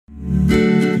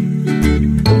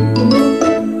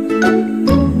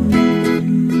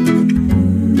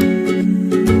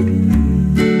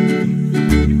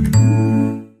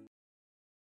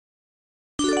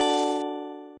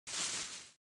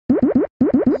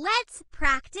Let's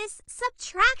practice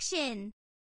subtraction.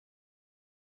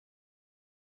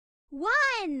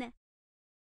 1,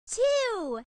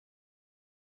 2.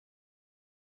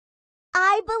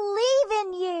 I believe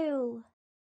in you.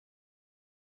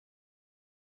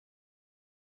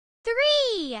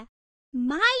 3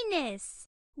 minus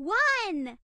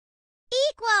 1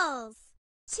 equals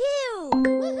 2.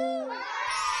 Woohoo!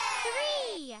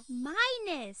 3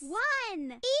 minus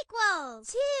 1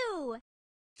 equals 2.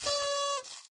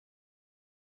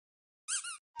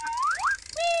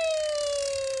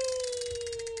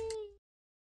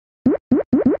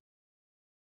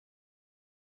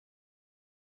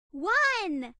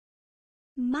 One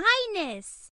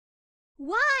minus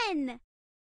 1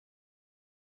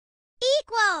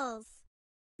 equals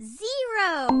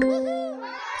 0.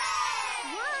 1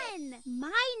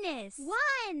 minus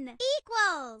 1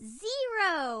 equals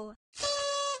 0.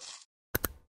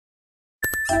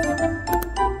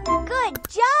 Good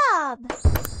job!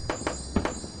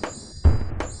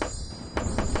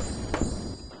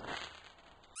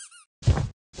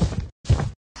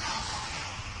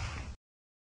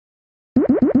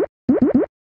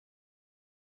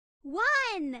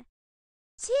 One,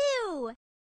 2,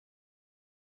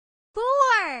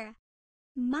 4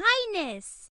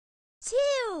 minus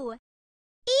 2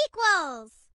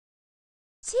 equals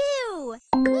 2.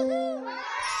 4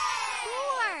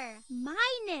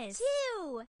 minus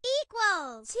 2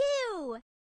 equals 2.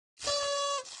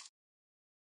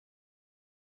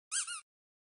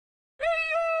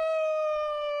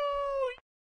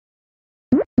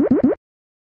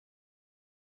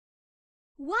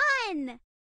 One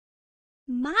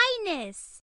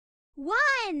minus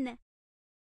 1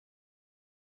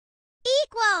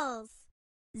 equals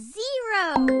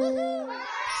 0.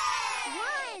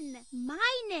 1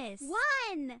 minus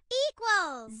 1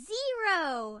 equals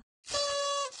 0.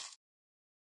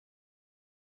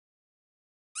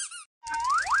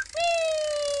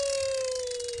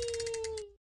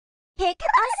 Pick a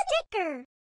sticker.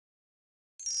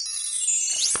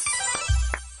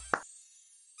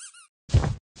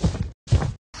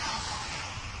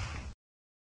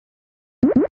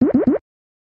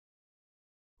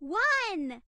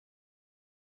 One,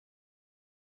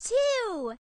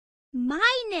 2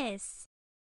 minus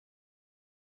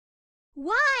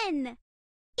 1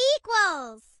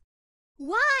 equals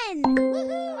 1. 2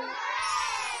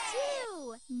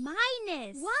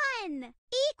 minus 1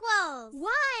 equals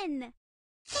 1.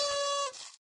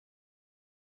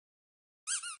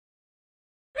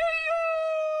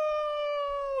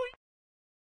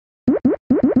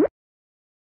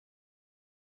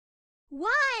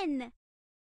 One,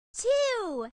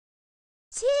 2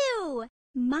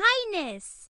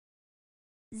 minus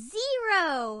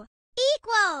 0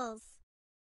 equals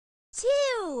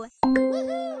 2. 2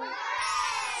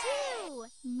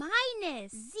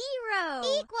 minus 0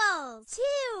 equals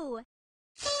 2.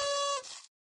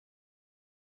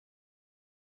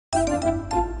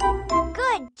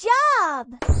 Good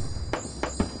job!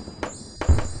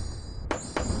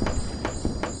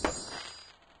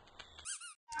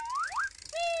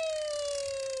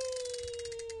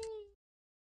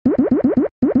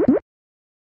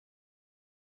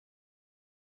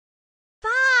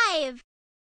 5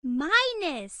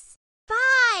 minus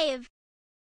 5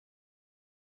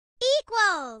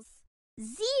 equals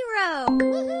 0.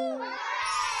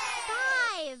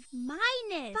 5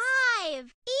 minus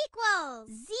 5 equals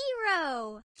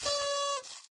 0.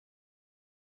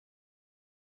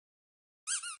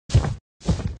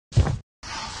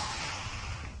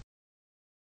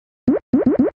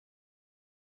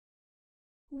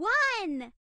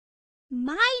 One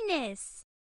minus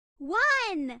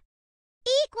 1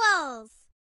 equals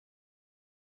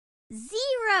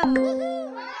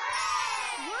 0.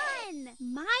 1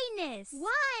 minus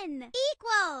 1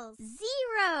 equals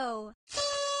 0.